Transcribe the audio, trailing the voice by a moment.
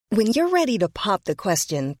When you're ready to pop the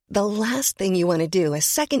question, the last thing you want to do is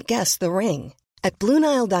second-guess the ring. At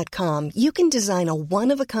BlueNile.com, you can design a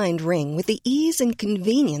one-of-a-kind ring with the ease and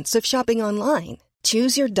convenience of shopping online.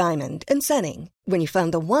 Choose your diamond and setting. When you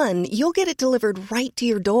find the one, you'll get it delivered right to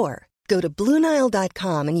your door. Go to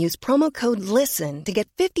BlueNile.com and use promo code LISTEN to get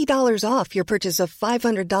 $50 off your purchase of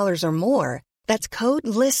 $500 or more. That's code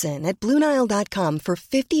LISTEN at BlueNile.com for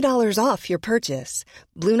 $50 off your purchase.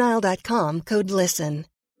 BlueNile.com, code LISTEN.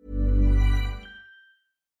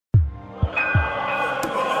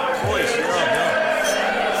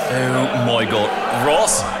 Oh my God,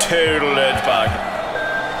 Ross totaled it back.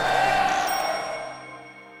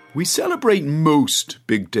 We celebrate most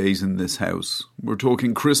big days in this house. We're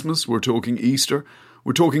talking Christmas, we're talking Easter,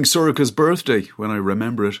 we're talking Sorcha's birthday, when I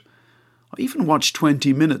remember it. I even watched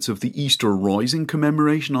 20 minutes of the Easter Rising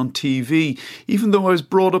commemoration on TV, even though I was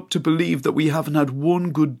brought up to believe that we haven't had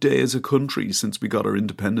one good day as a country since we got our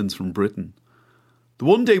independence from Britain. The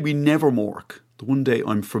one day we never mark, the one day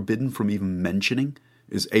I'm forbidden from even mentioning,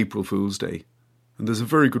 is April Fool's Day. And there's a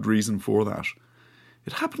very good reason for that.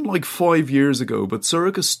 It happened like 5 years ago, but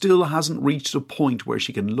Sorcha still hasn't reached a point where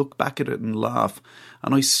she can look back at it and laugh,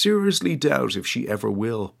 and I seriously doubt if she ever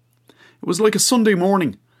will. It was like a Sunday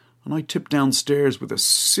morning, and I tipped downstairs with a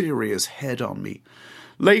serious head on me.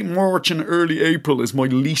 Late March and early April is my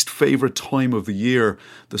least favourite time of the year,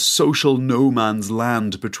 the social no man's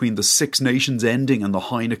land between the Six Nations ending and the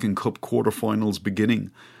Heineken Cup quarter-finals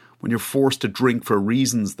beginning, when you're forced to drink for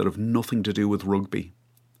reasons that have nothing to do with rugby.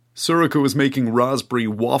 Sorcha was making raspberry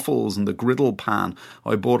waffles in the griddle pan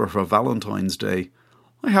I bought her for Valentine's Day.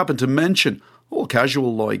 I happened to mention, all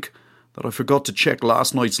casual like, that I forgot to check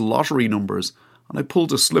last night's lottery numbers, and I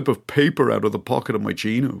pulled a slip of paper out of the pocket of my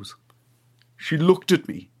chinos. She looked at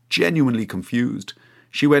me, genuinely confused.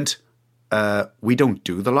 She went, we don't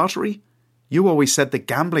do the lottery? You always said that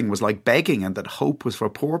gambling was like begging and that hope was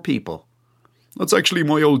for poor people. That's actually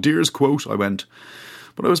my old dear's quote, I went.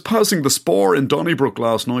 But I was passing the Spar in Donnybrook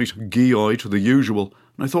last night, gee-eyed to the usual,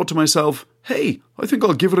 and I thought to myself, hey, I think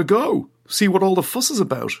I'll give it a go, see what all the fuss is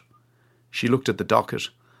about. She looked at the docket.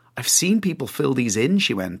 I've seen people fill these in,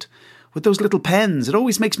 she went, with those little pens. It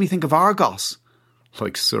always makes me think of Argos.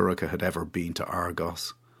 Like Sorcha had ever been to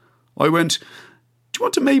Argos. I went, do you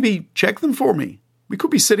want to maybe check them for me? We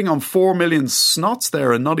could be sitting on 4 million snots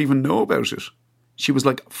there and not even know about it. She was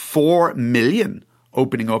like, 4 million,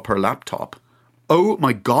 opening up her laptop. Oh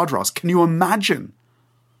my God, Ross, can you imagine?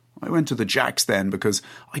 I went to the Jacks then because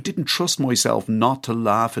I didn't trust myself not to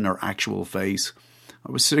laugh in her actual face.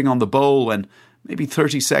 I was sitting on the bowl when, maybe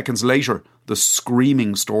 30 seconds later, the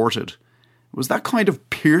screaming started. It was that kind of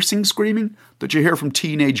piercing screaming that you hear from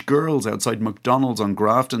teenage girls outside McDonald's on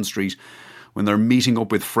Grafton Street when they're meeting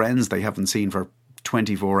up with friends they haven't seen for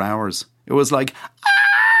 24 hours. It was like,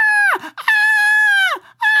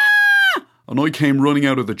 and I came running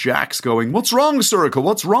out of the Jacks going, what's wrong, Sorcha?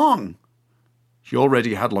 What's wrong? She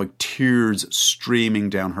already had like tears streaming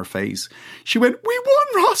down her face. She went, we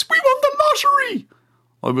won, Ross, we won the lottery.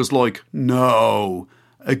 I was like, no.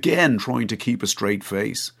 Again, trying to keep a straight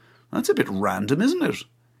face. That's a bit random, isn't it?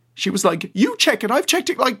 She was like, you check it, I've checked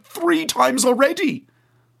it like 3 times already.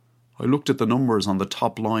 I looked at the numbers on the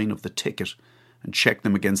top line of the ticket and checked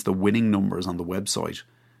them against the winning numbers on the website.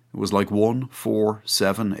 It was like 1, 4,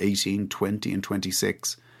 7, 18, 20 and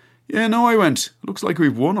 26. Yeah, no, I went, looks like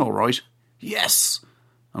we've won all right. Yes!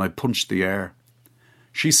 And I punched the air.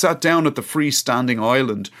 She sat down at the freestanding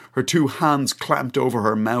island, her 2 hands clamped over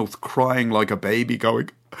her mouth, crying like a baby, going,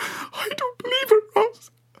 I don't believe it,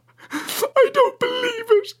 Ross. I don't believe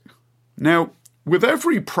it. Now, with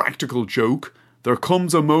every practical joke, there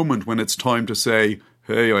comes a moment when it's time to say,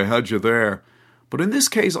 hey, I had you there. But in this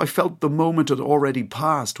case, I felt the moment had already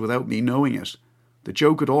passed without me knowing it. The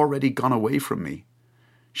joke had already gone away from me.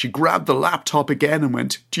 She grabbed the laptop again and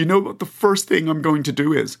went, do you know what the first thing I'm going to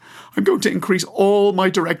do is? I'm going to increase all my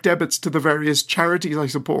direct debits to the various charities I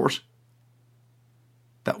support.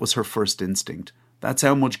 That was her first instinct. That's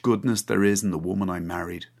how much goodness there is in the woman I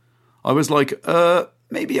married. I was like,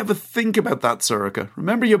 maybe have a think about that, Sorcha.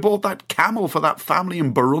 Remember you bought that camel for that family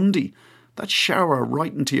in Burundi? That shower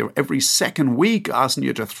writing to you every second week asking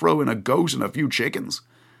you to throw in a goat and a few chickens.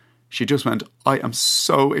 She just went, I am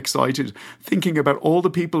so excited, thinking about all the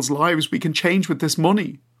people's lives we can change with this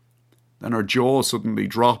money. Then her jaw suddenly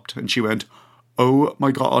dropped and she went, oh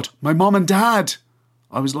my God, my mom and dad.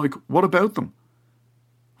 I was like, what about them?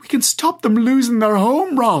 We can stop them losing their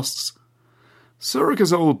home, Ross.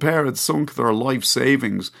 Sorcha's old pair had sunk their life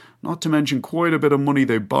savings, not to mention quite a bit of money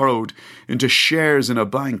they borrowed, into shares in a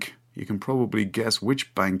bank. You can probably guess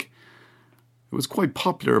which bank. It was quite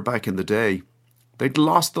popular back in the day. They'd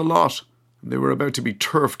lost the lot, and they were about to be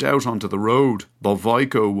turfed out onto the road, the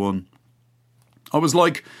Vico one. I was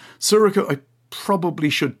like, Sorcha, I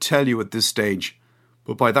probably should tell you at this stage.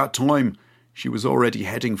 But by that time, she was already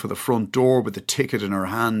heading for the front door with the ticket in her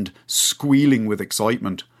hand, squealing with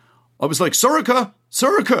excitement. I was like, Sorcha!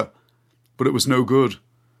 Sorcha! But it was no good.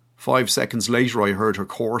 5 seconds later, I heard her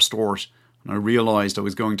core stort, and I realised I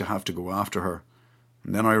was going to have to go after her.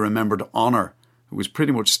 And then I remembered Honor, who was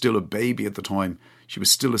pretty much still a baby at the time. She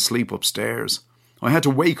was still asleep upstairs. I had to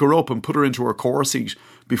wake her up and put her into her car seat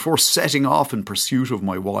before setting off in pursuit of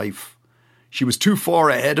my wife. She was too far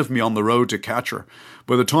ahead of me on the road to catch her.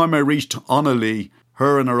 By the time I reached Onnalee,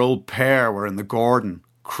 her and her old pair were in the garden,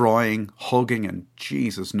 crying, hugging, and,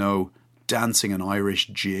 Jesus no, dancing an Irish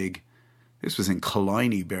jig. This was in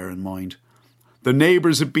Killiney, bear in mind. The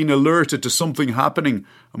neighbours had been alerted to something happening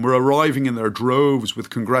and were arriving in their droves with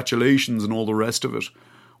congratulations and all the rest of it.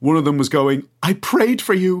 One of them was going, I prayed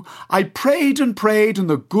for you. I prayed, and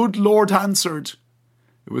the good Lord answered.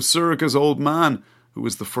 It was Sorcha's old man who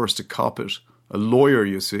was the first to cop it. A lawyer,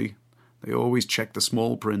 you see. They always check the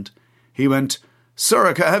small print. He went,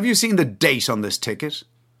 Sorcha, have you seen the date on this ticket?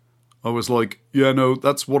 I was like, yeah, no,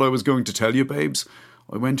 that's what I was going to tell you, babes.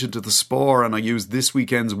 I went into the Spar and I used this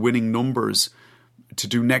weekend's winning numbers to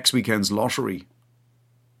do next weekend's lottery.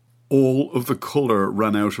 All of the colour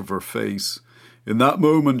ran out of her face. In that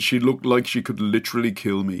moment, she looked like she could literally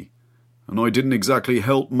kill me. And I didn't exactly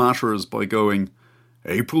help matters by going,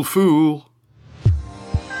 April Fool.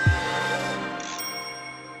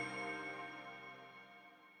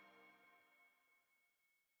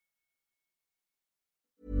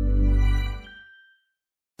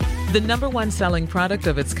 The number one selling product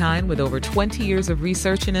of its kind with over 20 years of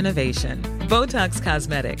research and innovation. Botox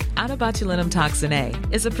Cosmetic, out of botulinum toxin A,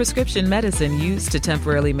 is a prescription medicine used to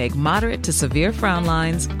temporarily make moderate to severe frown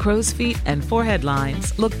lines, crow's feet, and forehead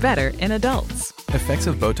lines look better in adults. Effects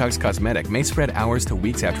of Botox Cosmetic may spread hours to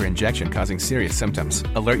weeks after injection, causing serious symptoms.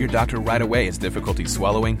 Alert your doctor right away as difficulty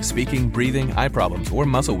swallowing, speaking, breathing, eye problems, or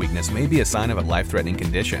muscle weakness may be a sign of a life-threatening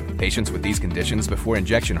condition. Patients with these conditions before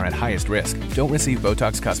injection are at highest risk. Don't receive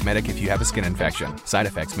Botox Cosmetic if you have a skin infection. Side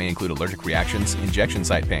effects may include allergic reactions, injection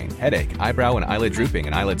site pain, headache, eyebrow and eyelid drooping,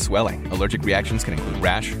 and eyelid swelling. Allergic reactions can include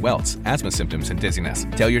rash, welts, asthma symptoms, and dizziness.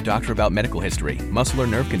 Tell your doctor about medical history, muscle or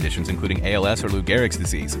nerve conditions including ALS or Lou Gehrig's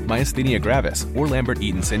disease, myasthenia gravis, or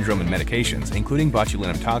Lambert-Eaton syndrome, and medications, including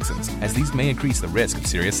botulinum toxins, as these may increase the risk of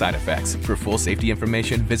serious side effects. For full safety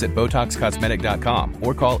information, visit BotoxCosmetic.com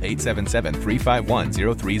or call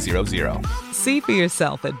 877-351-0300. See for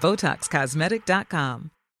yourself at BotoxCosmetic.com.